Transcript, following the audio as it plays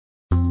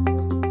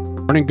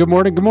Morning, good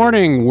morning, good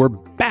morning. We're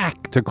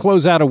back to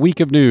close out a week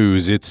of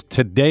news. It's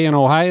Today in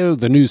Ohio,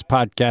 the news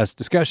podcast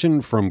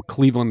discussion from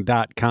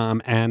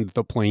Cleveland.com and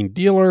The Plain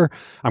Dealer.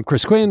 I'm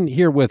Chris Quinn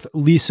here with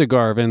Lisa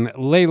Garvin,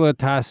 Layla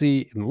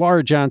Tassi, and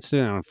Laura Johnston.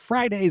 And on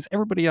Fridays,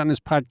 everybody on this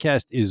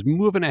podcast is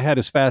moving ahead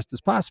as fast as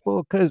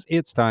possible because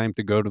it's time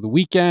to go to the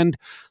weekend.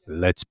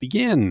 Let's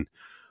begin.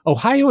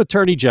 Ohio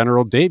Attorney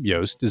General Dave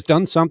Yost has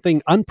done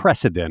something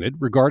unprecedented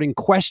regarding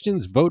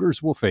questions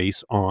voters will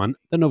face on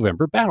the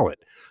November ballot.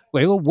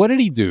 Layla, what did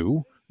he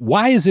do?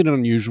 Why is it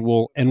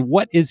unusual? And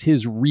what is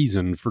his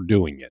reason for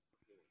doing it?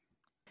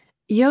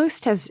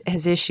 Yost has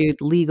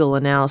issued legal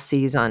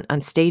analyses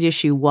on State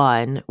Issue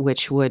 1,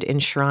 which would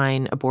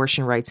enshrine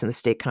abortion rights in the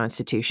state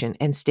constitution,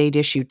 and State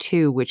Issue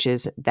 2, which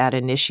is that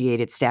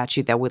initiated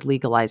statute that would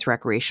legalize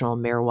recreational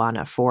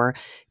marijuana for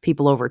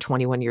people over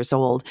 21 years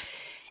old.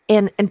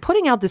 And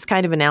putting out this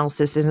kind of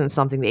analysis isn't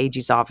something the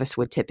AG's office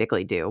would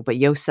typically do, but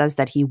Yost says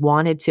that he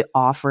wanted to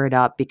offer it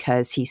up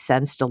because he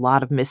sensed a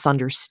lot of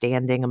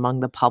misunderstanding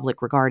among the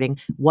public regarding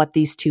what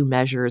these two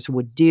measures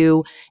would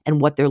do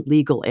and what their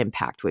legal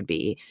impact would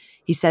be.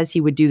 He says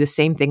he would do the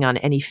same thing on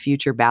any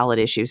future ballot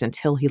issues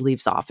until he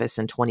leaves office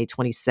in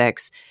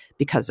 2026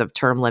 because of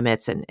term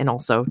limits and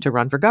also to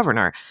run for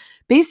governor.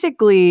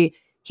 Basically,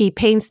 he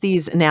paints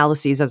these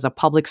analyses as a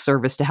public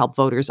service to help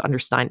voters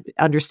understand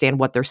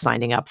what they're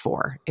signing up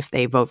for if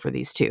they vote for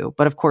these two.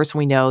 But of course,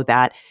 we know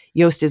that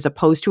Yost is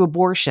opposed to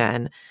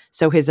abortion,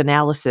 so his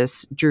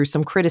analysis drew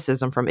some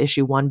criticism from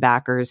Issue 1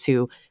 backers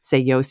who say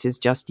Yost is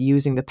just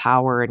using the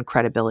power and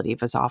credibility of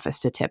his office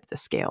to tip the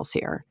scales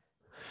here.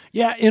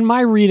 Yeah, in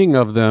my reading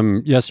of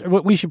them, yes,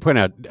 what we should point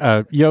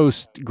out,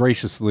 Yost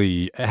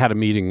graciously had a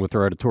meeting with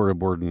our editorial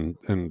board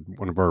and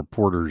one of our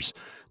reporters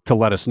to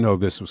let us know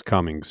this was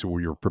coming, so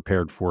we were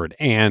prepared for it.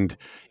 And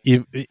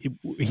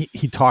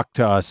he talked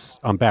to us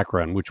on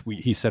background, which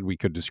he said we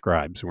could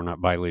describe, so we're not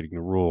violating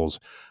the rules,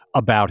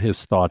 about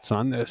his thoughts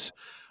on this,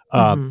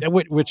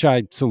 which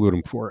I salute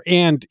him for.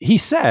 And he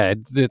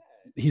said that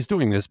he's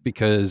doing this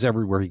because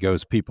everywhere he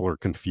goes, people are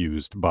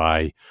confused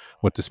by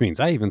what this means.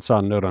 I even saw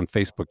a note on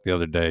Facebook the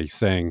other day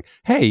saying,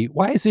 hey,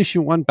 why is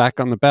Issue 1 back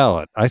on the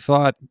ballot? I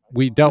thought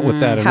we dealt with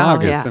that in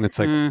August. Yeah. And it's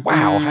like,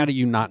 wow, how do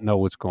you not know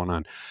what's going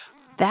on?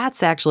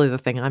 That's actually the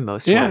thing I'm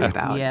most worried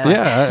about.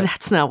 Yeah.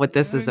 That's not what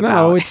this is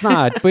about. No, it's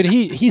not. But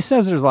he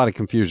says there's a lot of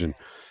confusion.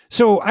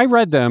 So I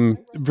read them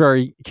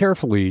very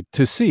carefully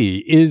to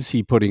see, is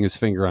he putting his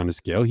finger on the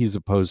scale? He's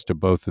opposed to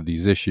both of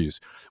these issues.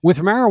 With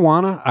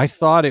marijuana, I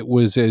thought it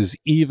was as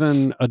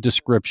even a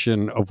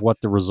description of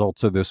what the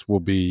results of this will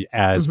be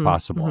as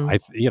possible.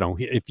 If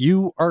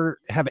you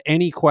have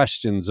any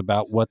questions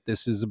about what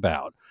this is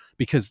about,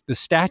 because the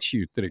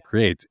statute that it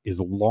creates is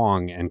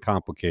long and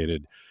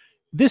complicated,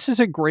 this is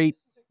a great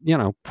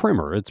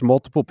primer. It's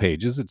multiple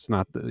pages. It's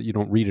not you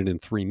don't read it in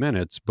 3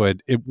 minutes, but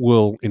it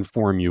will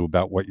inform you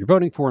about what you're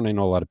voting for. And I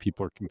know a lot of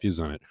people are confused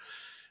on it.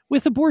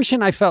 With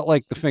abortion, I felt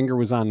like the finger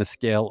was on the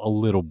scale a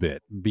little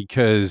bit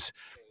because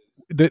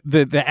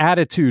the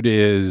attitude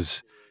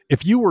is,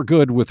 if you were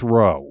good with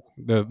Roe,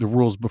 the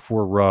rules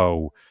before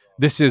Roe,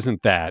 this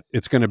isn't that.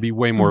 It's going to be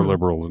way more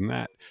liberal than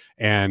that.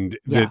 And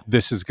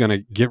this is going to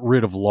get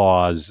rid of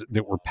laws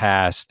that were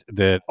passed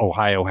that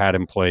Ohio had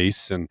in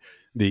place. And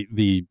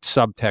the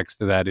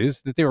subtext of that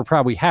is that they were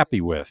probably happy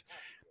with.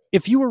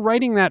 If you were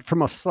writing that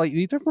from a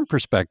slightly different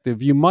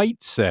perspective, you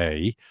might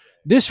say,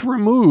 this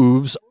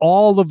removes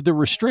all of the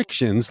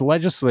restrictions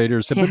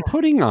legislators have been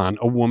putting on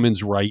a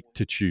woman's right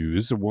to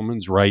choose, a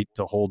woman's right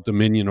to hold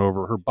dominion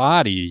over her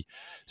body,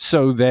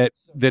 so that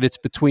it's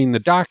between the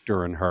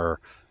doctor and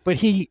her. But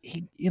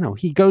he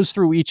goes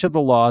through each of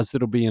the laws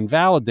that'll be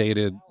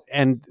invalidated,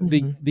 and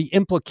the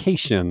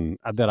implication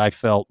that I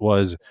felt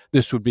was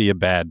this would be a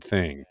bad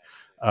thing.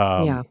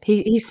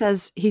 He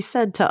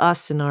said to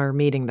us in our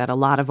meeting that a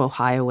lot of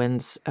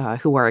Ohioans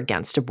who are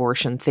against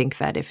abortion think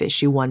that if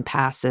Issue 1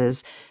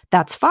 passes,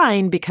 that's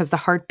fine because the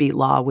heartbeat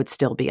law would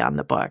still be on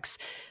the books.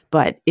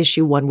 But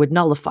Issue 1 would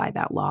nullify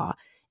that law.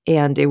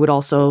 And it would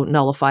also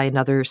nullify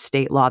another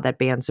state law that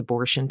bans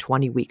abortion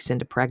 20 weeks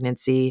into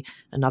pregnancy,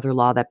 another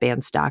law that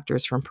bans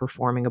doctors from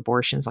performing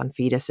abortions on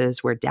fetuses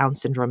where Down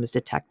syndrome is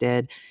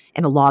detected,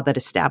 and a law that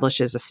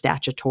establishes a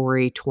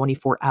statutory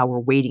 24-hour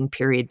waiting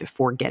period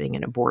before getting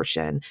an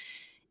abortion.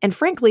 And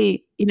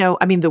frankly,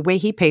 the way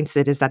he paints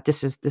it is that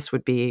this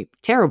would be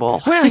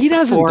terrible. Well, he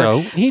doesn't, though.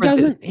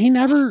 He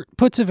never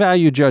puts a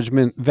value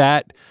judgment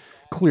that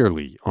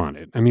clearly on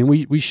it. I mean,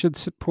 we should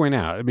point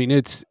out. I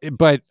mean,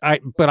 but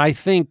I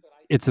think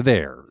it's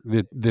there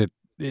that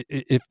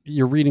if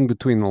you're reading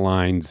between the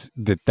lines,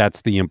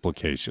 that's the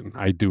implication.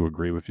 I do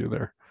agree with you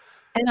there.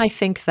 And I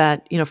think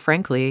that,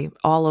 frankly,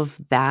 all of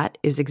that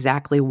is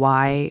exactly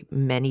why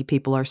many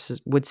people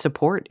would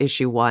support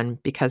Issue 1,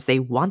 because they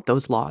want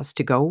those laws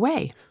to go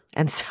away.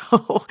 And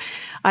so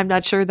I'm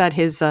not sure that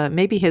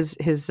maybe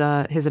his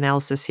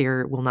analysis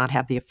here will not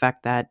have the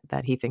effect that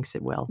he thinks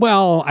it will.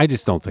 Well, I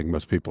just don't think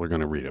most people are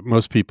going to read it.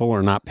 Most people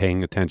are not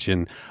paying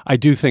attention. I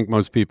do think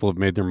most people have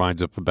made their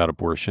minds up about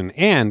abortion,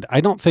 and I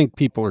don't think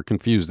people are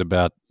confused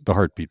about the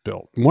heartbeat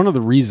bill. One of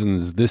the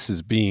reasons this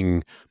is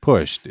being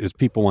pushed is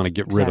people want to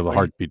get rid of the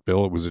heartbeat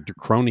bill. It was a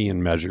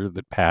draconian measure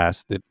that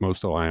passed that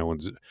most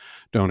Ohioans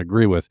don't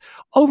agree with.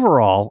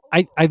 Overall,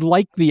 I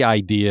like the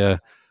idea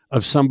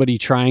of somebody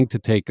trying to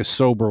take a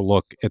sober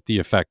look at the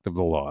effect of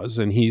the laws,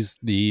 and he's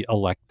the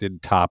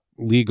elected top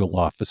legal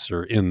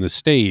officer in the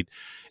state.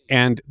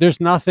 And there's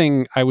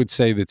nothing I would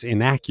say that's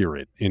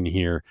inaccurate in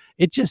here.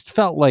 It just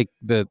felt like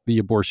the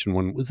abortion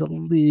one was a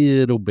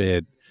little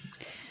bit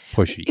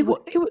pushy.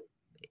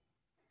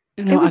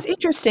 It was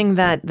interesting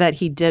that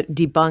he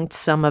debunked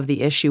some of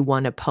the issue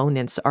one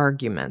opponent's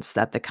arguments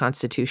that the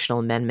constitutional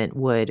amendment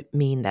would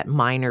mean that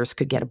minors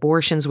could get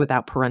abortions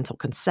without parental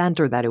consent,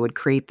 or that it would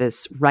create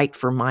this right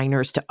for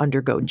minors to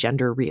undergo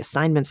gender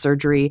reassignment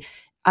surgery.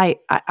 I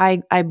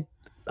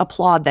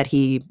applaud that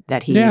he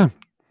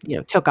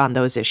took on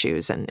those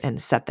issues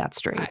and set that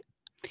straight.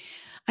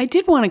 I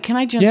did want to, can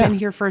I jump in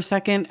here for a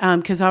second?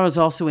 Because I was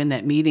also in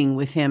that meeting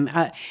with him.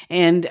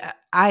 And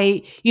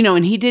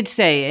he did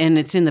say, and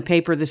it's in the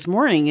paper this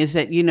morning, is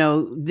that,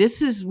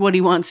 this is what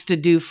he wants to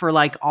do for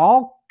like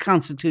all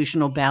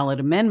constitutional ballot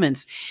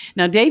amendments.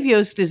 Now, Dave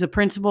Yost is a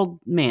principled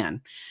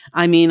man.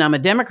 I mean, I'm a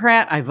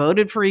Democrat. I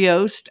voted for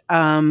Yost.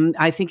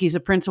 I think he's a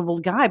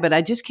principled guy, but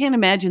I just can't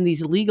imagine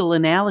these legal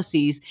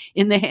analyses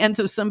in the hands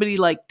of somebody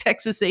like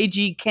Texas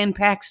AG Ken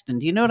Paxton.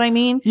 Do you know what I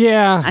mean?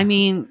 Yeah. I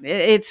mean,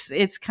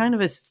 it's kind of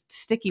a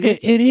sticky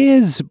wicket. It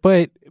is,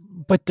 but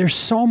there's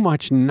so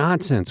much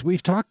nonsense.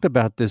 We've talked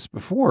about this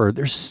before.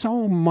 There's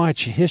so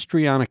much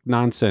histrionic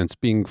nonsense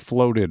being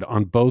floated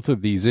on both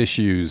of these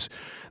issues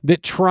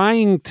that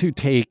trying to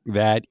take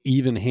that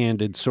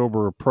even-handed,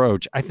 sober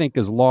approach, I think,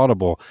 is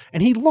laudable.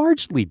 And he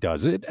largely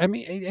does it. I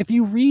mean, if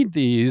you read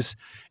these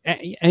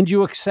and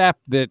you accept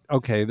that,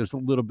 okay, there's a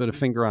little bit of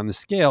finger on the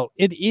scale,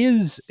 it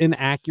is an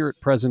accurate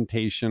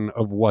presentation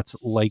of what's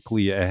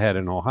likely ahead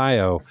in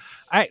Ohio.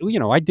 I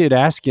did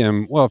ask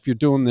him, well, if you're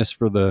doing this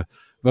for the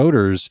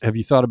voters, have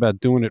you thought about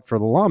doing it for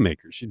the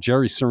lawmakers?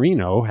 Jerry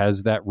Serino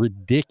has that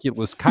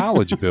ridiculous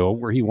college bill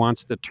where he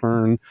wants to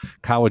turn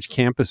college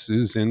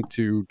campuses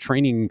into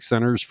training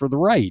centers for the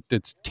right.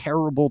 It's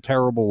terrible,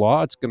 terrible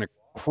law. It's going to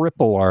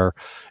cripple our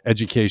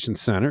education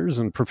centers,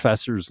 and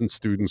professors and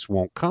students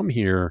won't come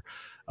here.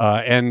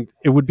 And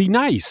it would be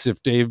nice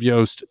if Dave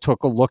Yost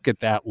took a look at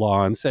that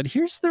law and said,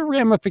 here's the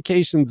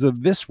ramifications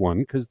of this one,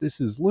 because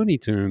this is Looney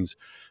Tunes.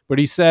 But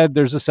he said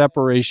there's a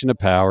separation of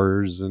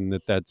powers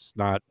and that's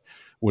not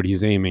what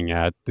he's aiming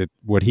at, that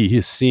what he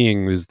is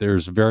seeing is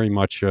there's very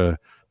much a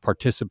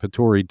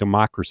participatory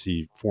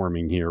democracy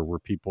forming here where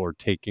people are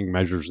taking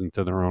measures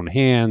into their own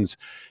hands,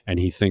 and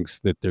he thinks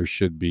that there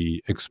should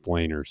be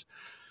explainers.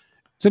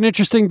 It's an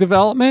interesting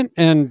development,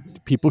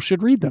 and people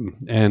should read them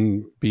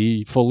and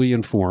be fully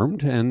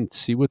informed and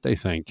see what they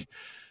think.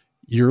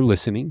 You're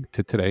listening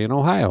to Today in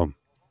Ohio.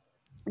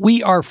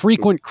 We are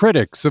frequent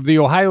critics of the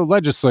Ohio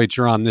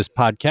legislature on this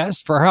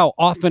podcast for how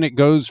often it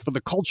goes for the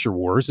culture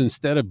wars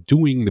instead of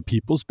doing the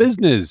people's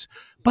business.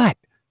 But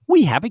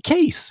we have a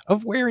case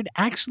of where it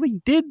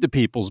actually did the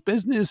people's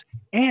business,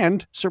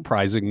 and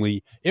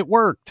surprisingly, it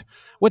worked.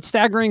 What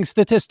staggering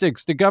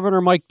statistics did Governor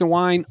Mike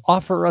DeWine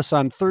offer us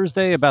on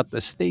Thursday about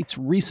the state's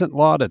recent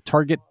law to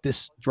target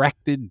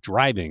distracted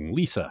driving?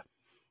 Lisa.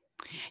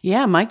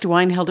 Yeah, Mike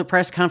DeWine held a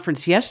press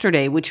conference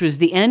yesterday, which was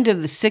the end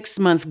of the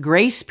 6-month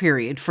grace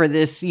period for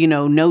this,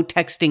 no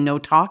texting, no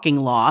talking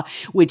law,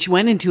 which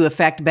went into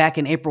effect back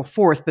in April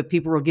 4th, but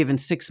people were given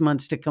 6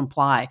 months to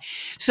comply.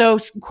 So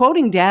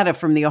quoting data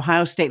from the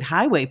Ohio State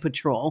Highway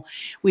Patrol,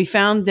 we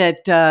found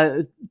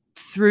that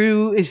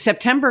through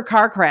September,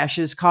 car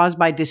crashes caused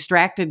by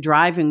distracted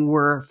driving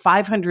were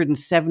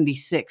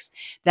 576.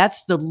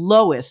 That's the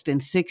lowest in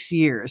 6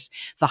 years.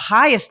 The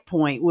highest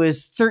point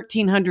was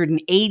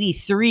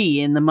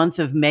 1,383 in the month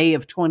of May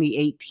of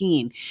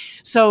 2018.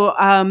 So,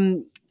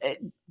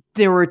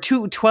 there were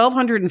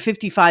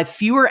 1,255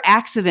 fewer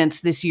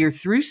accidents this year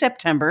through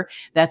September.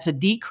 That's a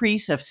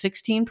decrease of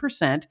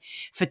 16%.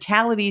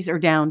 Fatalities are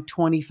down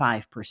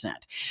 25%.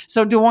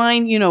 So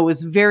DeWine,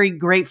 was very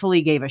grateful.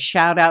 He gave a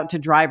shout out to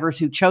drivers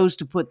who chose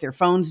to put their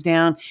phones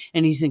down,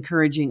 and he's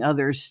encouraging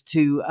others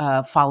to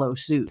follow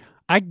suit.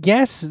 I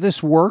guess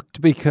this worked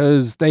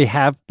because they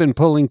have been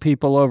pulling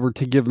people over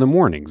to give them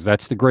warnings.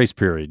 That's the grace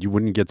period. You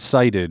wouldn't get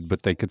cited,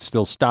 but they could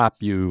still stop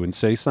you and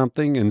say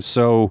something. And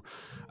so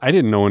I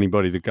didn't know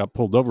anybody that got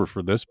pulled over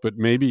for this, but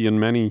maybe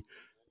in many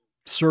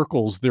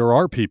circles there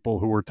are people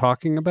who are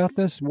talking about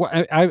this.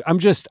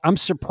 I'm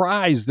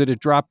surprised that it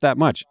dropped that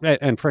much.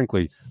 And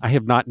frankly, I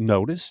have not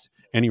noticed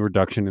any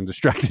reduction in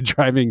distracted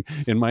driving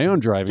in my own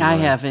driving. I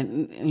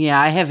haven't. Yeah,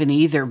 I haven't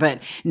either.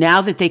 But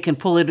now that they can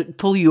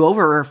pull you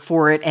over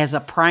for it as a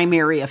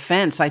primary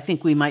offense, I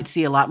think we might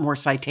see a lot more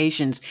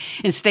citations.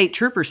 And state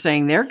troopers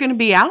saying they're going to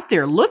be out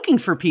there looking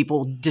for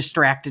people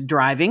distracted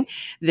driving.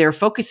 They're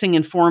focusing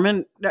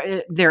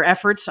their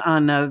efforts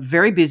on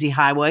very busy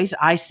highways: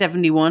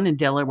 I-71 in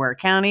Delaware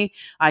County,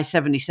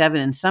 I-77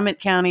 in Summit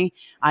County,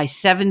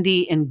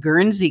 I-70 in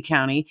Guernsey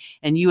County,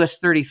 and US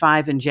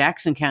 35 in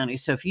Jackson County.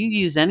 So if you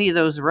use any of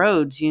those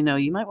roads, you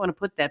might want to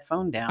put that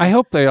phone down. I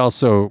hope they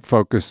also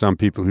focus on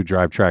people who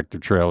drive tractor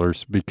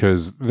trailers,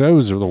 because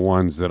those are the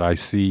ones that I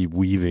see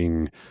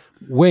weaving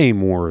way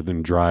more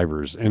than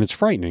drivers. And it's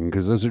frightening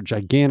because those are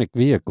gigantic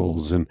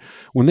vehicles. And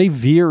when they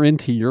veer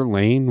into your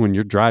lane when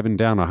you're driving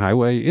down a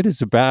highway, it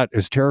is about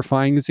as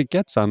terrifying as it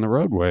gets on the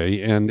roadway.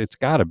 And it's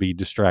got to be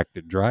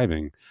distracted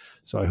driving.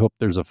 So I hope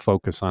there's a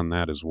focus on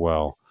that as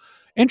well.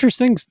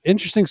 Interesting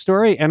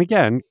story. And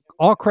again,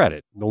 all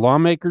credit. The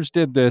lawmakers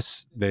did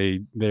this.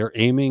 They're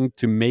aiming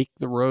to make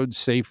the roads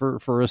safer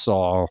for us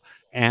all.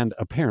 And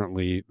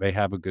apparently they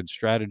have a good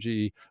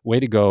strategy. Way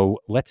to go.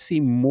 Let's see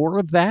more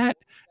of that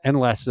and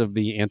less of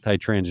the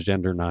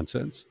anti-transgender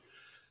nonsense.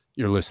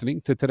 You're listening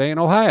to Today in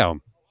Ohio.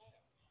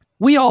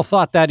 We all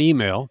thought that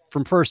email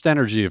from First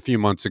Energy a few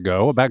months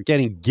ago about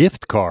getting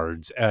gift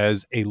cards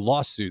as a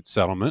lawsuit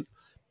settlement,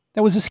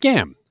 that was a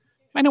scam.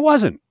 And it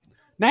wasn't.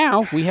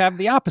 Now we have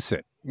the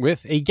opposite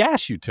with a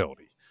gas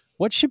utility.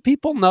 What should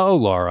people know,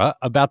 Laura,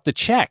 about the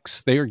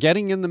checks they are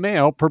getting in the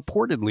mail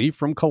purportedly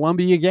from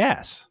Columbia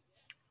Gas?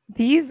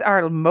 These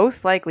are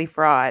most likely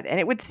fraud, and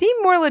it would seem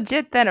more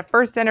legit than a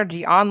First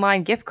Energy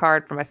online gift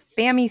card from a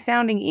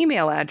spammy-sounding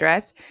email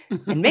address,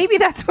 and maybe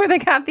that's where they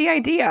got the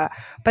idea.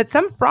 But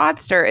some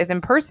fraudster is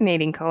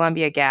impersonating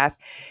Columbia Gas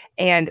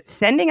and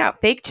sending out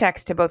fake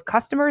checks to both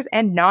customers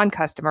and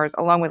non-customers,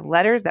 along with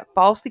letters that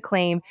falsely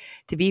claim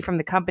to be from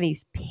the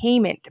company's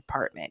payment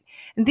department.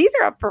 And these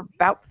are up for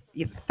about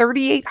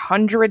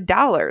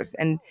 $3,800,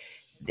 and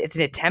it's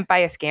an attempt by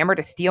a scammer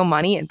to steal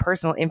money and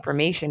personal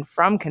information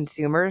from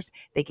consumers.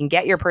 They can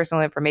get your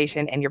personal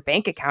information and your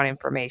bank account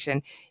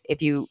information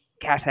if you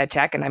cash that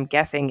check, and I'm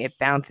guessing it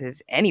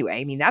bounces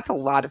anyway. I mean, that's a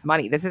lot of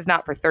money. This is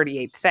not for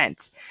 38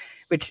 cents,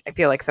 which I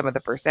feel like some of the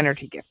First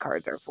Energy gift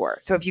cards are for.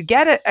 So if you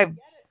get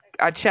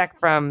a check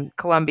from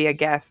Columbia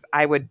Gas,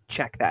 I would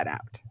check that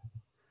out.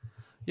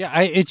 Yeah,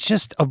 it's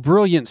just a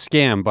brilliant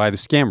scam by the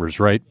scammers,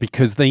 right?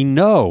 Because they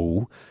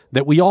know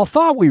that we all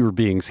thought we were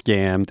being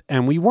scammed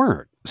and we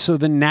weren't. So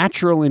the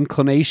natural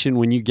inclination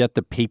when you get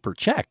the paper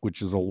check,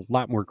 which is a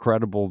lot more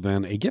credible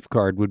than a gift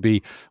card, would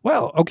be,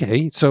 well,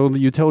 okay, so the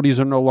utilities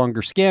are no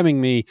longer scamming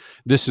me.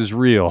 This is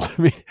real.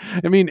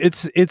 I mean,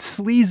 it's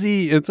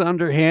sleazy, it's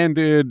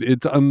underhanded,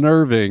 it's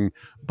unnerving,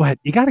 but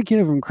you got to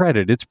give them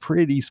credit. It's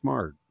pretty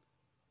smart.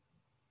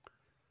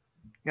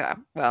 Yeah,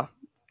 well,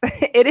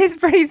 it is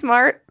pretty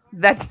smart.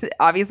 That's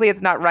obviously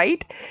it's not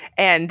right,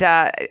 and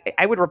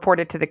I would report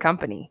it to the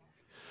company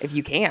if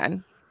you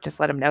can. Just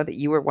let them know that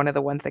you were one of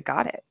the ones that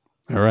got it.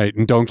 All right.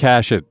 And don't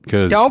cash it,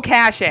 because don't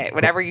cash it,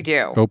 whatever you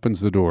do. Opens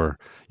the door.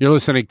 You're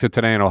listening to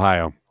Today in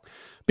Ohio.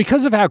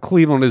 Because of how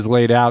Cleveland is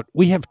laid out,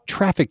 we have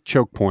traffic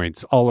choke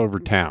points all over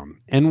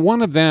town. And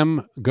one of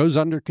them goes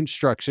under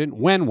construction.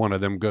 When one of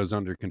them goes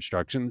under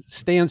construction,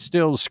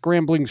 standstills,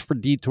 scramblings for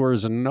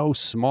detours, and no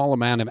small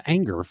amount of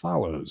anger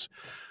follows.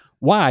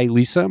 Why,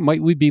 Lisa,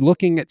 might we be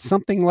looking at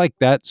something like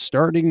that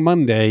starting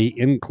Monday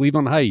in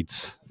Cleveland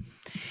Heights?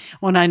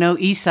 Well, I know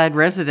East Side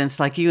residents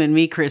like you and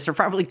me, Chris, are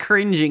probably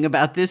cringing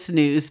about this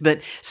news,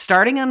 but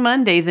starting on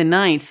Monday, the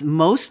 9th,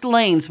 most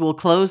lanes will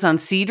close on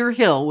Cedar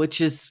Hill, which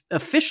is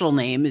official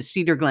name is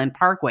Cedar Glen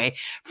Parkway,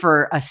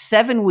 for a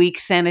 7-week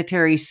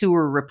sanitary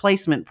sewer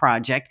replacement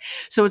project.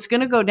 So it's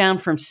going to go down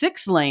from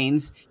 6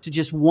 lanes to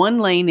just 1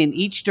 lane in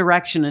each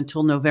direction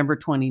until November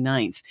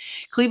 29th.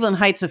 Cleveland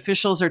Heights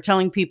officials are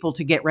telling people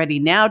to get ready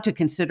now to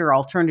consider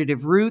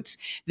alternative routes.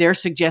 They're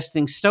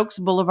suggesting Stokes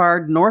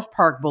Boulevard, North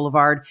Park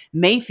Boulevard,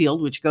 Mayfield,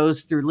 which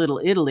goes through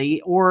Little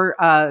Italy, or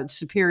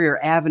Superior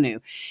Avenue.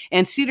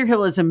 And Cedar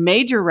Hill is a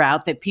major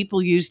route that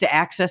people use to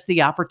access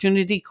the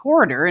Opportunity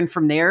Corridor, and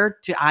from there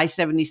to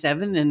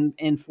I-77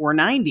 and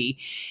 490,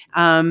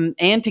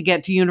 and to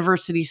get to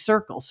University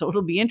Circle. So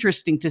it'll be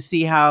interesting to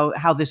see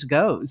how this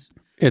goes.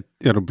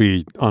 It'll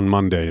be on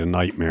Monday a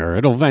nightmare.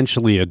 It'll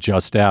eventually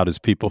adjust out as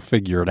people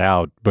figure it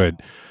out, but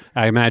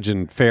I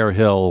imagine Fair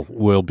Hill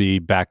will be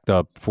backed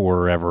up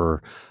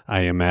forever.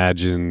 I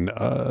imagine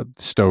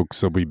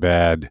Stokes will be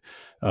bad.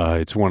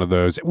 It's one of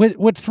those.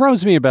 What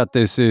throws me about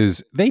this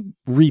is they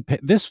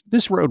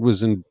this road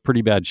was in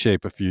pretty bad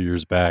shape a few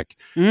years back,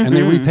 and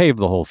they repaved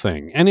the whole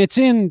thing, and it's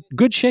in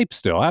good shape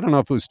still. I don't know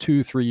if it was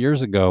 2-3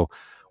 years ago.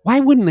 Why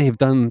wouldn't they have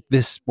done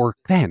this work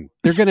then?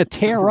 They're going to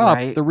tear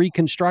up the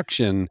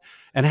reconstruction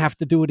and have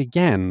to do it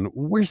again.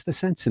 Where's the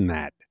sense in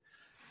that?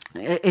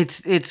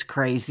 It's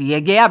crazy.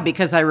 Yeah,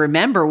 because I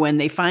remember when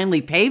they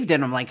finally paved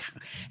it, I'm like,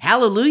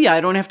 hallelujah,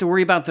 I don't have to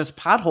worry about those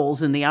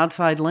potholes in the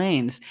outside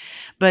lanes.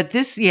 But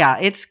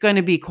it's going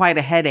to be quite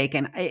a headache.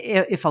 And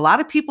if a lot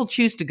of people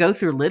choose to go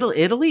through Little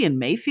Italy and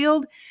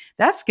Mayfield,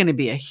 that's going to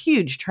be a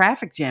huge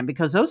traffic jam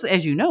because those,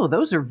 as you know,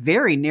 those are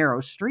very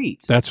narrow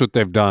streets. That's what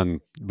they've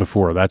done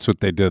before. That's what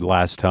they did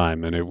last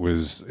time, and it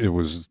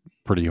was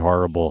pretty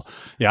horrible.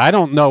 Yeah, I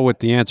don't know what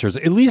the answer is.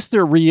 At least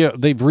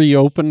they've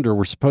reopened, or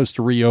were supposed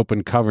to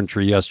reopen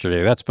Coventry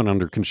yesterday. That's been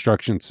under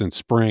construction since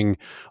spring,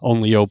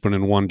 only open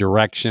in one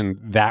direction.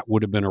 That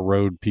would have been a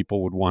road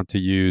people would want to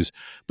use.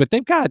 But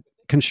they've got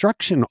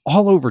construction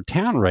all over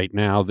town right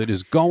now that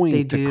is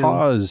going to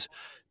cause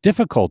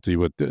difficulty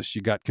with this.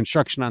 You got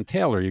construction on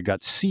Taylor, you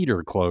got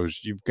Cedar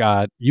closed, you've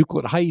got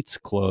Euclid Heights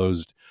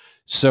closed.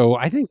 So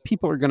I think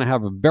people are going to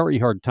have a very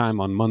hard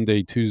time on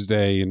Monday,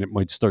 Tuesday, and it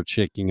might start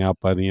shaking out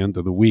by the end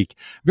of the week.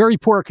 Very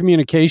poor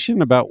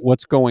communication about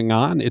what's going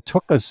on. It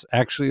took us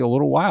actually a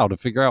little while to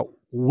figure out,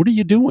 what are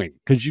you doing?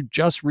 Because you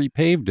just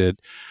repaved it.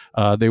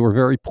 They were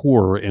very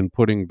poor in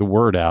putting the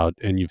word out,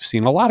 and you've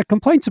seen a lot of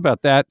complaints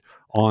about that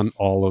on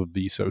all of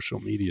the social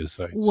media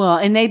sites. Well,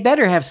 and they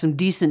better have some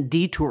decent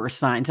detour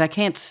signs. I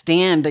can't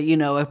stand,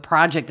 a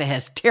project that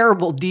has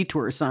terrible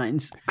detour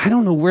signs. I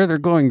don't know where they're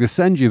going to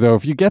send you, though.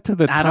 If you get to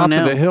the top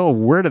of the hill,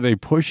 where do they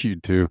push you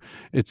to?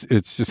 It's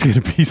just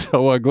going to be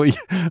so ugly.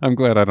 I'm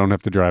glad I don't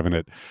have to drive in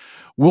it.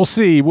 We'll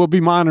see. We'll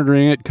be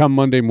monitoring it come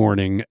Monday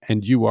morning,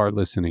 and you are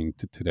listening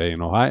to Today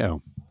in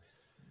Ohio.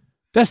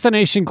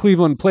 Destination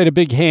Cleveland played a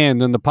big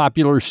hand in the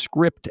popular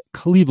Script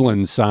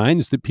Cleveland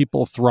signs that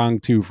people throng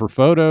to for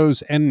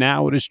photos, and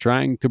now it is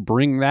trying to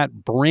bring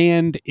that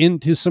brand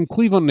into some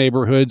Cleveland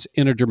neighborhoods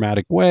in a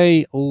dramatic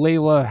way.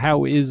 Layla,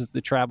 how is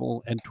the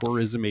travel and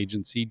tourism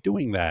agency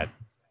doing that?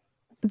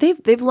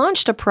 They've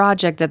launched a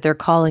project that they're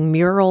calling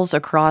Murals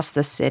Across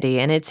the City,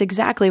 and it's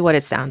exactly what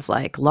it sounds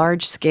like.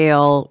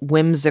 Large-scale,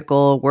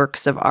 whimsical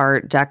works of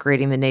art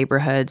decorating the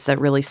neighborhoods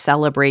that really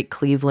celebrate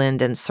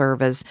Cleveland and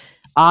serve as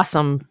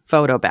awesome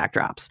photo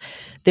backdrops.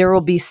 There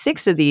will be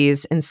 6 of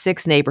these in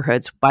 6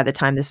 neighborhoods by the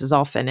time this is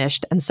all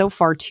finished. And so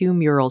far, 2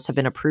 murals have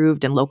been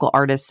approved, and local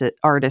artists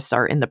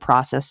are in the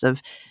process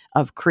of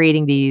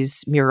creating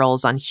these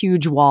murals on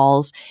huge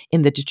walls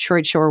in the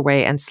Detroit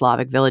Shoreway and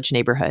Slavic Village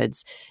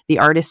neighborhoods. The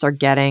artists are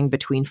getting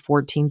between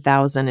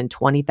 $14,000 and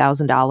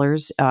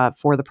 $20,000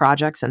 for the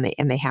projects, and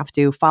they have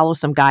to follow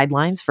some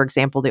guidelines. For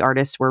example, the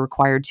artists were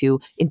required to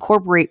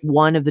incorporate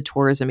one of the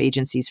tourism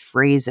agency's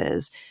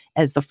phrases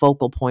as the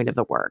focal point of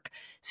the work.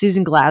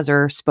 Susan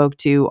Glaser spoke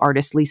to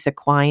artist Lisa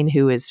Quine,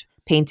 who is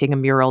painting a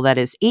mural that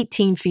is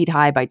 18 feet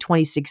high by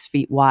 26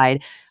 feet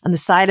wide on the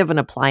side of an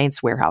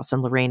appliance warehouse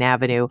on Lorraine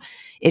Avenue.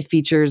 It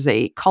features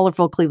a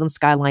colorful Cleveland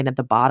skyline at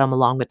the bottom,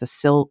 along with a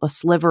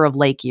sliver of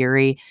Lake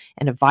Erie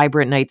and a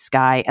vibrant night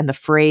sky, and the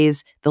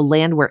phrase, "the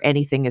land where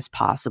anything is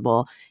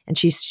possible." And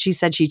she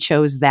said she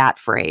chose that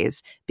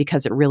phrase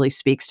because it really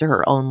speaks to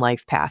her own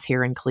life path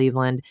here in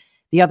Cleveland.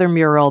 The other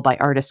mural by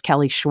artist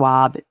Kelly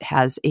Schwab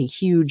has a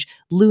huge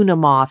Luna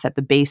moth at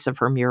the base of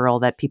her mural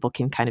that people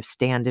can kind of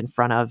stand in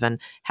front of and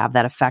have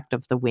that effect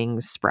of the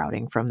wings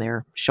sprouting from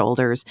their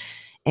shoulders.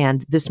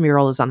 And this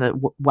mural is on the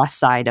west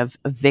side of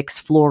Vic's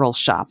Floral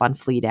Shop on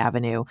Fleet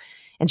Avenue.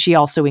 And she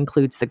also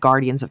includes the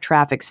Guardians of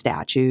Traffic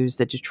statues,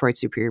 the Detroit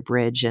Superior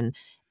Bridge, and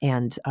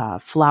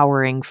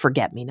flowering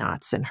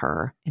forget-me-nots in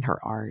her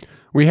art.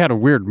 We had a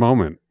weird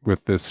moment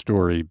with this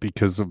story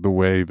because of the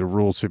way the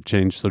rules have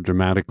changed so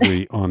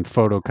dramatically on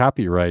photo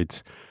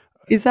copyrights.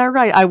 Is that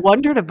right? I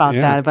wondered about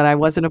that, but I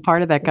wasn't a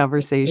part of that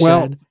conversation.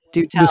 Well,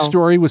 do tell. The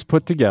story was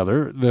put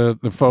together.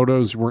 The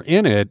photos were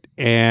in it,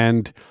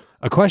 and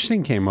a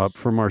question came up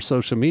from our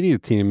social media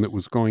team that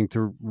was going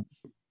to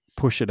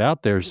push it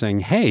out there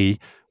saying, hey,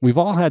 we've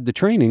all had the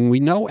training. We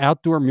know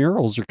outdoor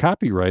murals are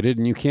copyrighted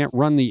and you can't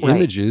run the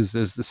images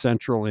as the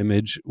central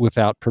image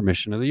without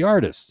permission of the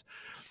artists.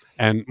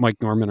 And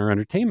Mike Norman, our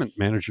entertainment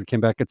manager,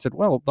 came back and said,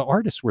 well, the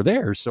artists were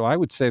there, so I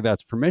would say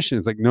that's permission.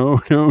 It's like,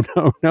 no.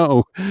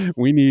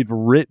 We need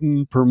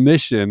written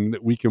permission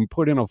that we can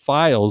put in a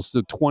file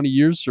so 20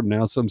 years from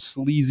now, some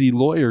sleazy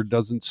lawyer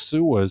doesn't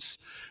sue us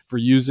for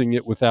using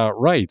it without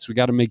rights. We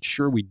got to make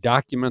sure we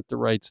document the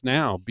rights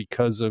now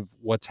because of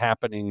what's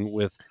happening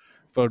with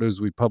photos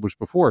we published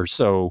before.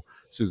 So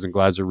Susan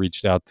Glaser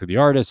reached out to the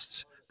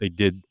artists. They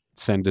did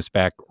send us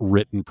back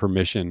written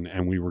permission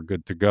and we were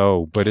good to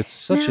go. But it's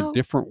such a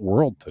different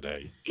world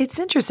today. It's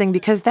interesting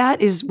because that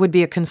would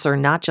be a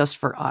concern not just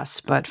for us,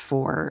 but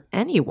for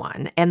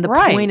anyone. And the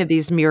point of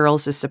these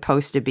murals is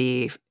supposed to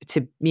be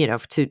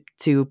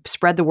to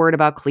spread the word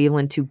about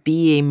Cleveland, to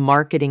be a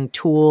marketing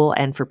tool,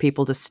 and for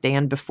people to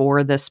stand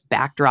before this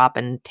backdrop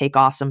and take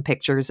awesome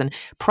pictures and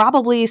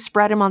probably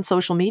spread them on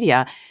social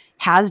media.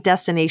 has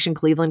Destination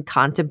Cleveland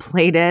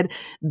contemplated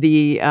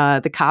the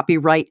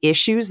copyright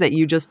issues that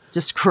you just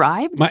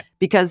described?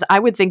 Because I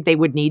would think they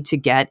would need to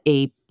get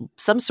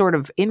some sort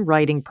of in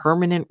writing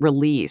permanent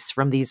release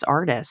from these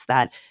artists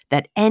that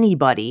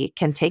anybody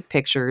can take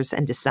pictures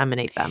and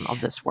disseminate them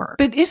of this work.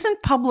 But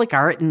isn't public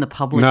art in the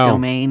public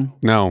domain?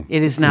 No,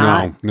 it is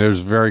not. No, there's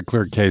very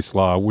clear case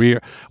law.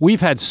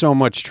 We've had so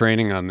much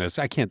training on this.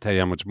 I can't tell you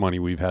how much money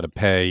we've had to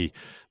pay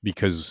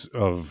because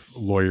of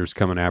lawyers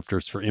coming after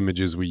us for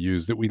images we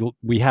use that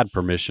we had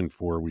permission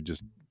for. We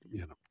just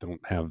don't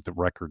have the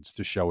records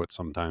to show it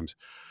sometimes.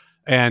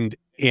 And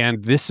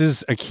this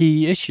is a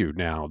key issue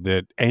now,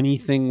 that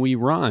anything we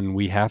run,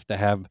 we have to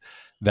have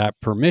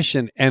that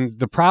permission. And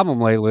the problem,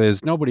 Layla,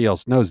 is nobody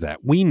else knows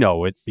that. We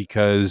know it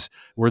because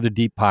we're the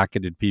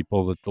deep-pocketed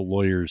people that the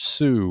lawyers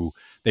sue.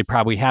 They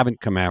probably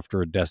haven't come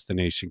after a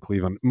Destination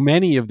Cleveland.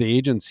 Many of the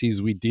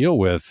agencies we deal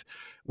with,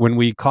 when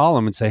we call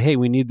them and say, hey,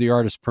 we need the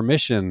artist's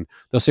permission,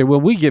 they'll say,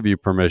 well, we give you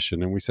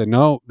permission. And we say,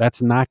 no,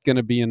 that's not going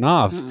to be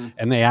enough. Mm-mm.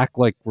 And they act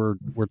like we're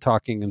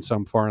talking in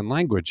some foreign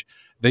language.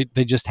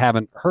 They just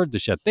haven't heard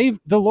this yet. The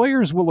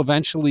lawyers will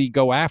eventually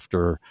go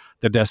after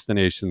the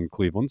Destination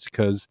Clevelands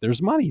because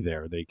there's money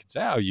there. They could say,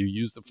 oh, you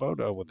used the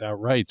photo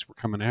without rights. We're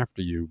coming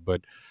after you.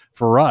 But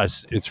for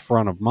us, it's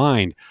front of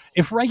mind.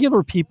 If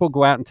regular people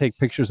go out and take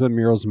pictures of the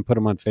murals and put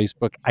them on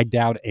Facebook, I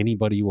doubt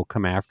anybody will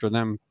come after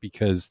them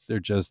because they're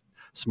just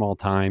small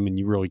time and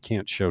you really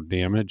can't show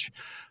damage.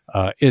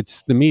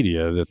 It's the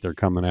media that they're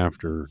coming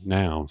after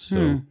now.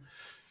 So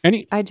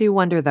I do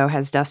wonder, though,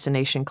 has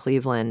Destination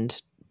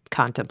Cleveland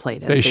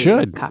contemplated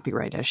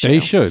copyright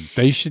issue?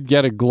 They should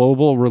get a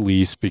global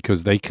release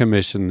because they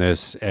commissioned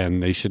this,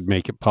 and they should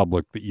make it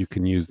public that you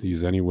can use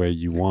these any way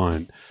you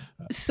want.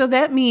 So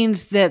that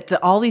means that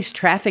all these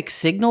traffic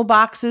signal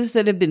boxes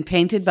that have been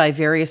painted by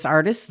various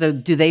artists,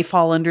 do they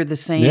fall under the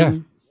same? Yeah.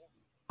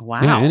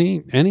 Wow. Yeah,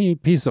 any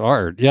piece of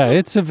art. Yeah,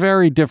 it's a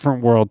very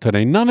different world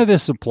today. None of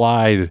this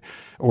applied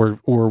or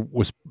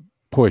was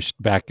pushed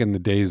back in the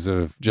days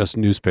of just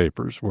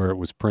newspapers where it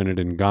was printed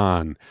and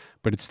gone.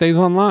 But it stays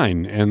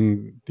online,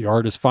 and the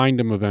artists find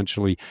them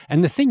eventually.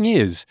 And the thing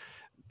is,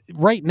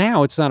 right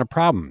now, it's not a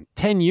problem.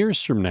 10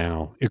 years from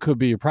now, it could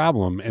be a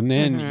problem. And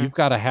then you've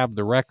got to have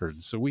the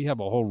records. So we have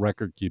a whole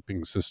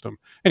record-keeping system.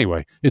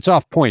 Anyway, it's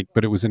off point,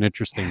 but it was an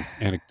interesting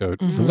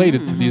anecdote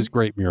related to these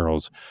great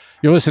murals.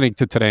 You're listening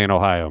to Today in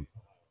Ohio.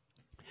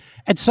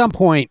 At some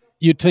point,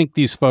 you'd think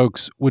these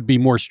folks would be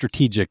more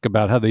strategic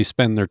about how they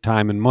spend their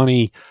time and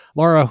money.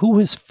 Laura, who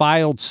has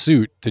filed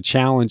suit to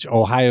challenge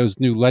Ohio's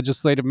new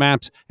legislative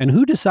maps, and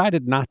who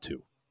decided not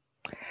to?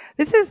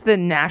 This is the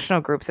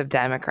national groups of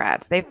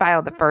Democrats. They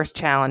filed the first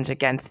challenge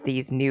against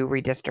these new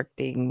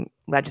redistricting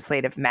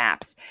legislative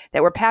maps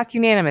that were passed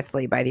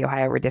unanimously by the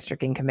Ohio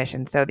Redistricting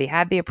Commission. So they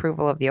had the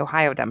approval of the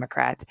Ohio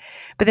Democrats.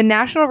 But the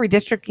National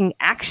Redistricting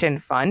Action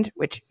Fund,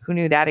 which who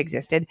knew that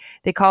existed,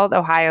 they called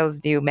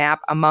Ohio's new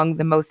map among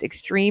the most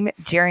extreme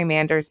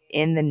gerrymanders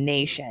in the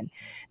nation.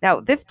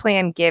 Now, this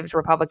plan gives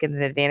Republicans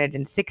an advantage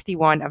in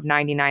 61 of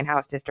 99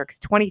 House districts,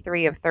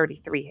 23 of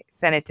 33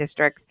 Senate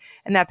districts,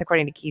 and that's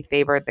according to Keith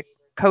Faber, the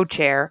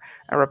co-chair,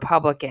 a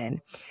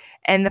Republican.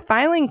 And the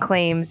filing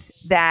claims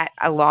that,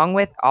 along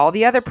with all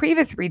the other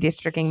previous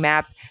redistricting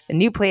maps, the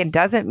new plan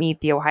doesn't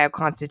meet the Ohio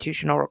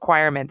constitutional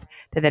requirements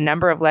that the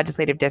number of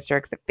legislative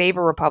districts that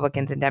favor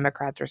Republicans and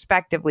Democrats,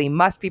 respectively,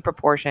 must be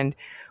proportioned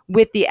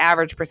with the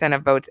average percent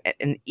of votes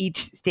in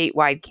each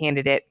statewide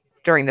candidate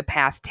during the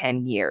past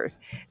 10 years.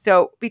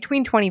 So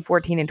between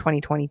 2014 and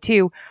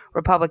 2022,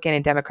 Republican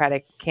and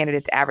Democratic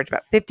candidates averaged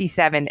about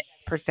 57%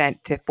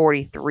 to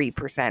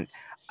 43%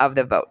 of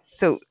the vote.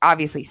 So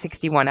obviously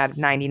 61 out of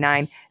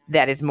 99,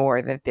 that is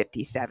more than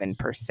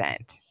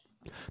 57%.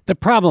 The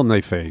problem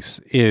they face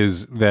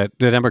is that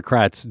the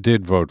Democrats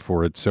did vote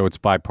for it, so it's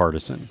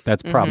bipartisan.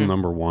 That's problem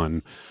number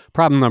one.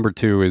 Problem number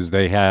two is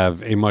they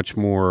have a much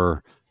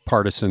more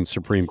partisan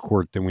Supreme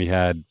Court than we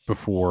had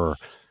before.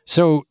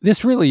 So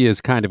this really is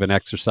kind of an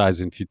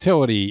exercise in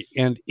futility.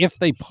 And if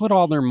they put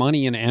all their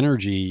money and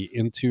energy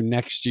into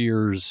next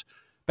year's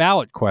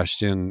ballot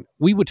question,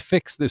 we would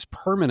fix this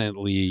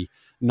permanently,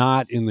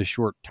 not in the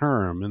short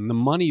term. And the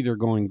money they're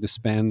going to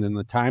spend and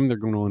the time they're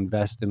going to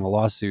invest in a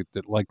lawsuit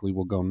that likely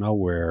will go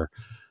nowhere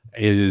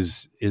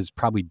is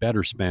probably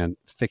better spent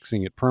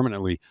fixing it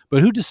permanently.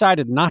 But who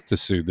decided not to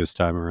sue this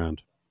time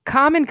around?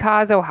 Common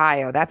Cause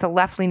Ohio, that's a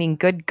left-leaning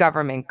good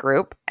government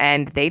group,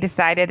 and they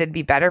decided it'd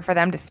be better for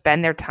them to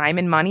spend their time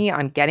and money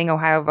on getting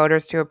Ohio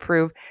voters to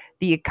approve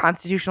the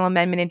constitutional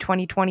amendment in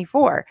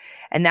 2024.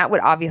 And that would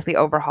obviously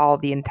overhaul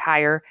the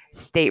entire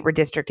state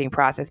redistricting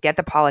process, get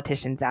the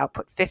politicians out,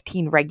 put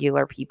 15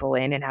 regular people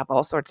in, and have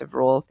all sorts of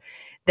rules.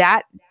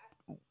 That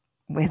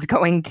is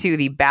going to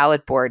the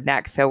ballot board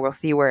next, so we'll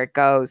see where it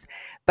goes.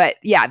 But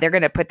yeah, they're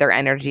going to put their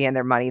energy and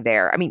their money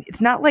there. I mean,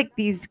 it's not like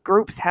these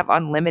groups have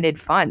unlimited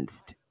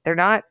funds. They're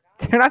not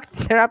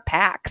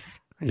PACs.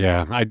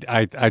 Yeah,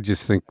 I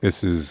just think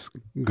this is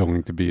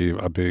going to be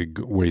a big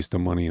waste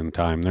of money and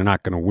time. They're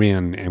not going to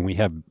win, and we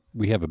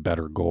have a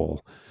better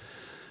goal.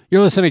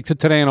 You're listening to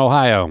Today in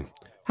Ohio.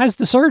 Has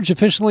the surge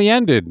officially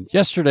ended?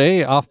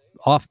 Yesterday,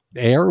 off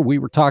air, we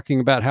were talking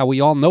about how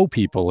we all know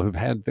people who've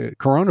had the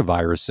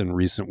coronavirus in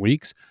recent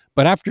weeks.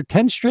 But after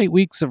 10 straight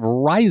weeks of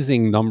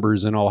rising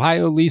numbers in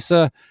Ohio,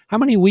 Lisa, how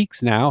many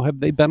weeks now have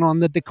they been on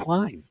the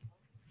decline?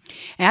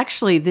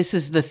 Actually, this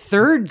is the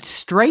third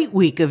straight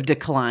week of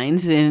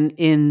declines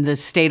in the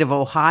state of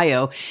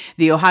Ohio.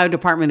 The Ohio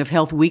Department of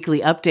Health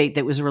weekly update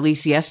that was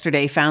released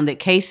yesterday found that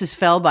cases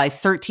fell by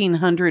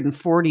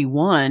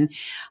 1,341,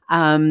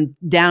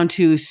 down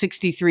to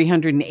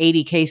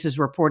 6,380 cases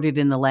reported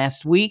in the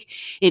last week.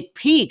 It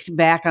peaked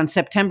back on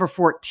September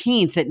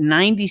 14th at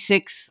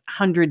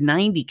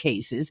 9,690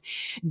 cases.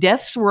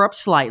 Deaths were up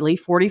slightly,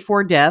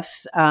 44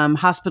 deaths.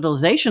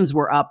 Hospitalizations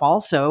were up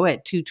also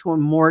at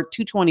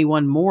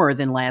 221 more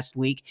than last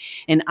week,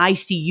 and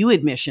ICU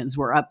admissions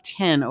were up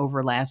 10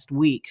 over last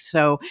week.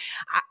 So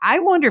I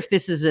wonder if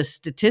this is a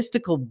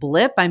statistical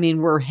blip. I mean,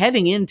 we're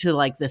heading into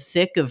like the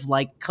thick of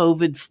like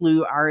COVID,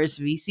 flu,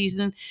 RSV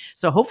season.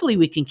 So hopefully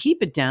we can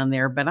keep it down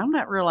there, but I'm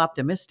not real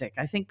optimistic.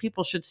 I think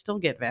people should still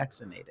get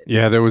vaccinated.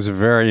 Yeah, there was a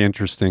very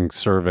interesting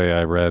survey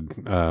I read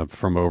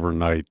from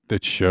overnight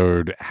that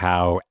showed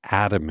how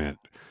adamant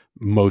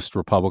most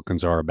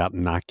Republicans are about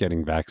not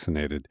getting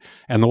vaccinated.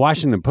 And the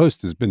Washington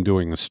Post has been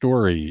doing a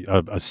series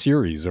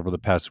over the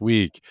past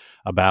week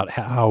about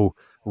how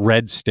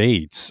red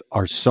states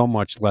are so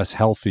much less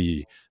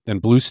healthy than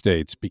blue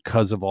states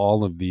because of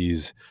all of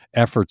these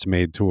efforts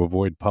made to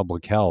avoid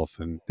public health.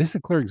 And this is a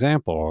clear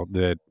example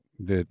that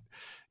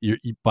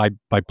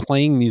by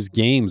playing these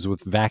games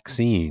with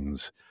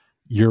vaccines,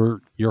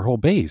 your whole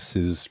base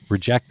is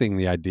rejecting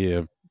the idea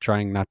of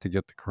trying not to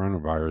get the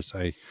coronavirus.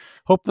 I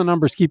hope the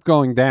numbers keep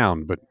going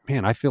down, but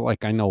man, I feel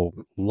like I know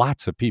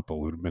lots of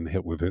people who've been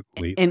hit with it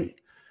lately.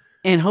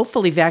 And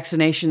hopefully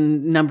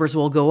vaccination numbers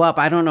will go up.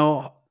 I don't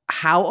know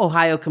how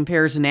Ohio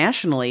compares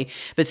nationally,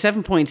 but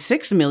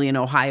 7.6 million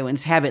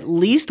Ohioans have at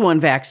least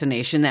one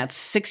vaccination. That's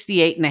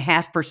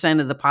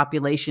 68.5% of the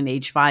population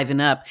age 5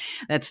 and up.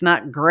 That's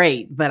not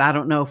great, but I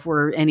don't know if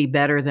we're any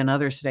better than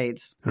other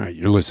states. All right,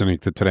 you're listening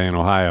to Today in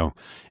Ohio.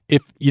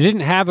 If you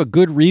didn't have a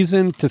good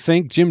reason to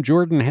think Jim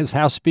Jordan, his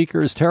House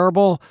Speaker, is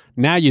terrible,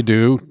 now you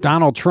do.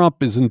 Donald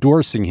Trump is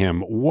endorsing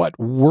him. What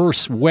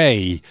worse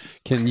way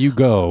can you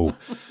go?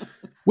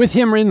 With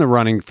him in the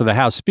running for the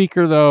House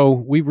Speaker, though,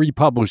 we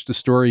republished a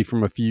story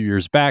from a few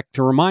years back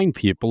to remind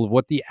people of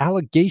what the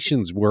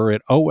allegations were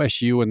at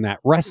OSU in that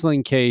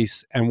wrestling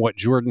case and what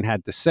Jordan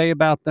had to say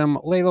about them.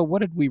 Layla,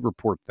 what did we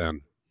report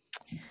then?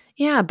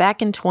 Yeah,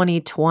 back in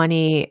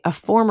 2020, a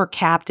former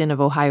captain of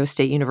Ohio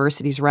State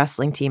University's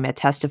wrestling team had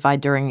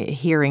testified during a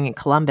hearing in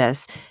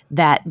Columbus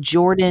that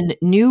Jordan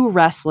knew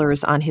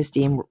wrestlers on his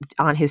team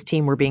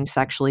were being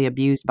sexually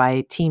abused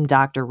by team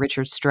doctor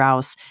Richard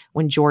Strauss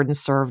when Jordan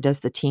served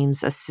as the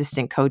team's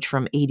assistant coach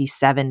from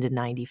 87 to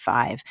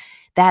 95.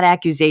 That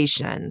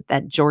accusation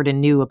that Jordan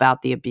knew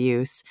about the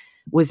abuse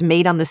was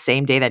made on the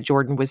same day that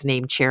Jordan was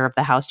named chair of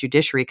the House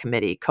Judiciary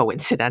Committee,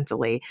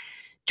 coincidentally.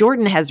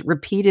 Jordan has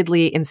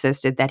repeatedly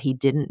insisted that he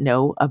didn't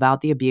know about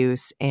the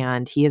abuse,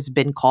 and he has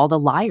been called a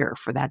liar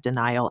for that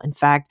denial. In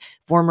fact,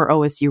 former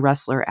OSU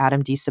wrestler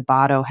Adam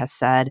DiSabato has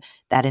said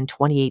that in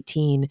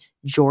 2018,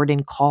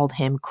 Jordan called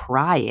him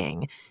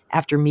crying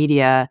after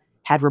media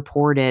had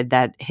reported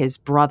that his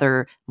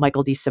brother,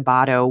 Michael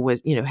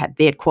DiSabato,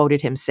 they had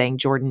quoted him saying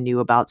Jordan knew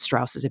about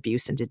Strauss's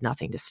abuse and did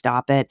nothing to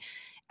stop it.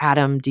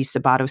 Adam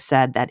DiSabato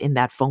said that in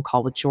that phone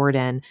call with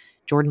Jordan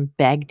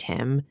begged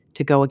him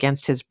to go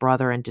against his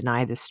brother and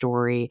deny the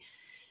story.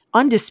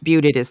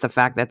 Undisputed is the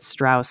fact that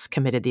Strauss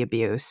committed the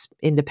abuse.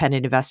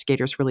 Independent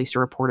investigators released a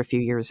report a few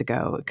years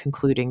ago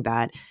concluding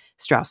that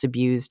Strauss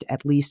abused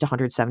at least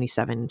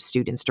 177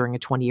 students during a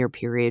 20-year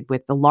period,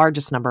 with the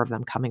largest number of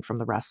them coming from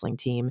the wrestling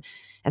team.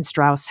 And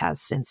Strauss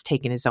has since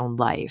taken his own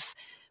life.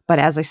 But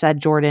as I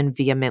said, Jordan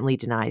vehemently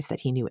denies that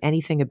he knew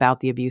anything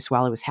about the abuse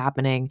while it was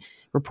happening.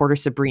 Reporter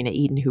Sabrina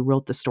Eaton, who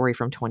wrote the story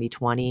from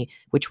 2020,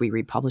 which we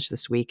republished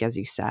this week, as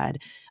you said,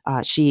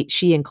 she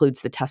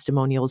includes the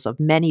testimonials of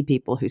many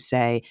people who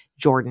say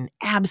Jordan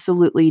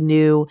absolutely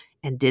knew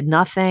and did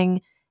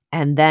nothing.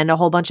 And then a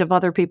whole bunch of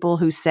other people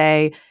who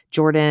say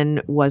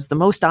Jordan was the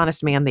most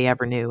honest man they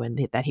ever knew and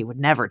that he would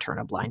never turn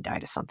a blind eye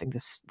to something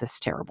this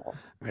terrible.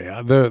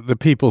 Yeah, the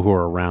people who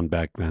were around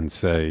back then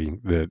say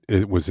that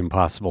it was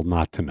impossible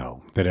not to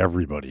know, that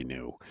everybody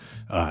knew,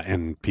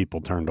 and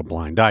people turned a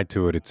blind eye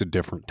to it. It's a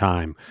different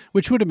time,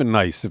 which would have been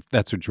nice if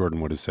that's what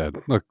Jordan would have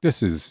said. Look,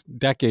 this is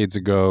decades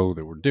ago.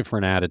 There were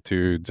different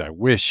attitudes. I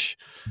wish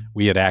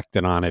we had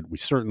acted on it. We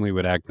certainly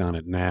would act on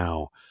it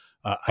now.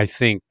 I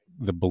think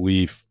the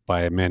belief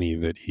by many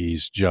that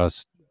he's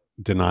just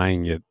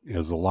denying it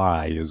as a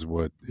lie is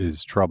what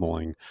is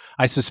troubling.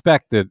 I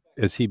suspect that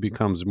as he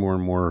becomes more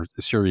and more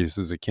serious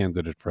as a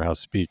candidate for House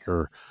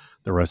Speaker,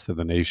 the rest of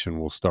the nation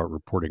will start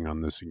reporting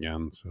on this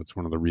again. So it's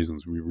one of the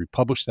reasons we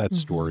republished that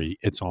story.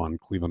 It's on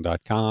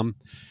cleveland.com,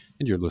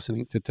 and you're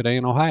listening to Today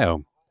in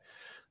Ohio.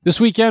 This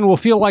weekend will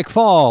feel like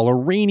fall, a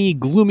rainy,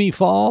 gloomy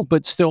fall,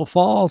 but still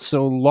fall.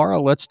 So,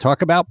 Laura, let's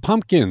talk about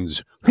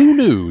pumpkins. Who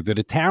knew that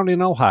a town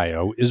in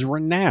Ohio is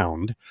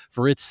renowned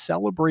for its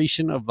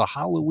celebration of the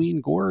Halloween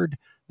gourd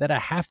that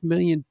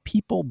 500,000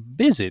 people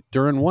visit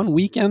during one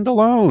weekend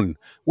alone?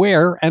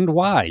 Where and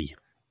why?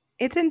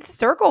 It's in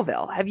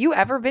Circleville. Have you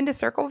ever been to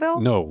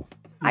Circleville? No.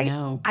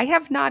 I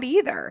have not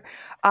either.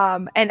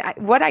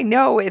 What I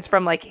know is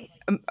from like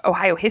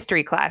Ohio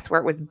history class, where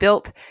it was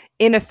built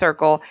in a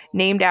circle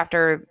named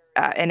after,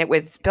 and it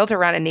was built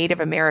around a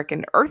Native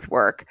American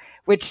earthwork,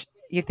 which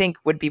you think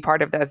would be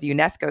part of those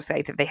UNESCO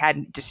sites if they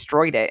hadn't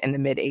destroyed it in the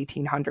mid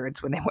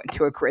 1800s when they went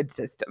to a grid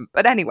system.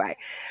 But anyway,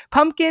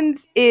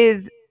 pumpkins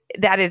is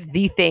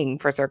the thing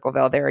for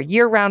Circleville. They're a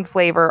year-round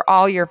flavor,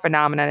 all-year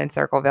phenomenon in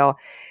Circleville,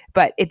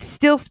 but it's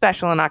still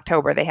special in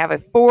October. They have a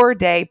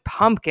 4-day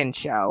pumpkin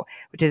show,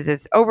 which is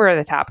this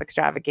over-the-top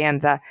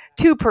extravaganza,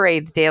 2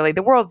 parades daily,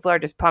 the world's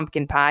largest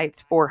pumpkin pie.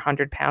 It's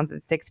 400 pounds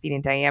and 6 feet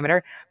in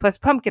diameter, plus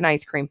pumpkin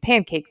ice cream,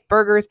 pancakes,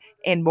 burgers,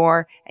 and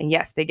more. And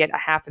yes, they get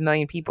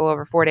 500,000 people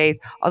over 4 days,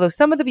 although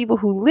some of the people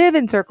who live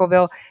in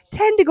Circleville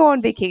tend to go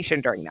on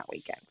vacation during that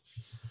weekend.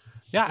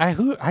 Yeah,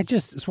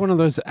 it's one of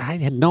those, I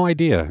had no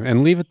idea.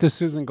 And leave it to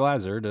Susan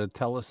Glaser to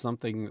tell us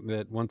something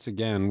that, once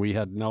again, we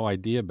had no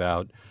idea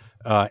about.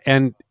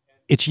 And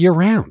it's year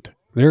round.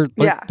 They're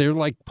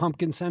like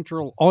Pumpkin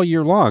Central all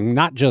year long,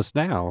 not just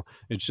now.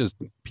 It's just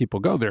people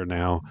go there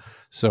now.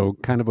 So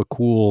kind of a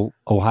cool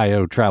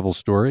Ohio travel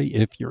story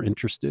if you're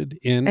interested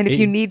in. And if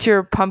you need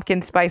your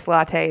pumpkin spice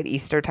latte at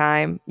Easter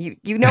time, you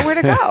know where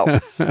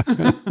to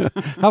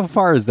go. How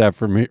far is that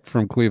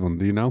from Cleveland?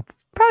 Do you know?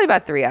 It's probably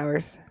about 3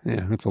 hours.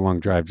 Yeah, it's a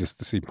long drive just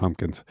to see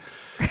pumpkins.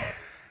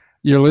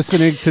 You're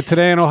listening to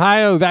Today in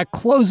Ohio. That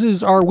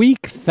closes our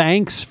week.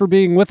 Thanks for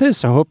being with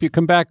us. I hope you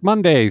come back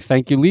Monday.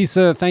 Thank you,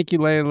 Lisa. Thank you,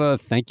 Layla.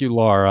 Thank you,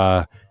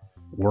 Laura.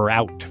 We're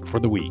out for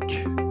the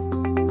week.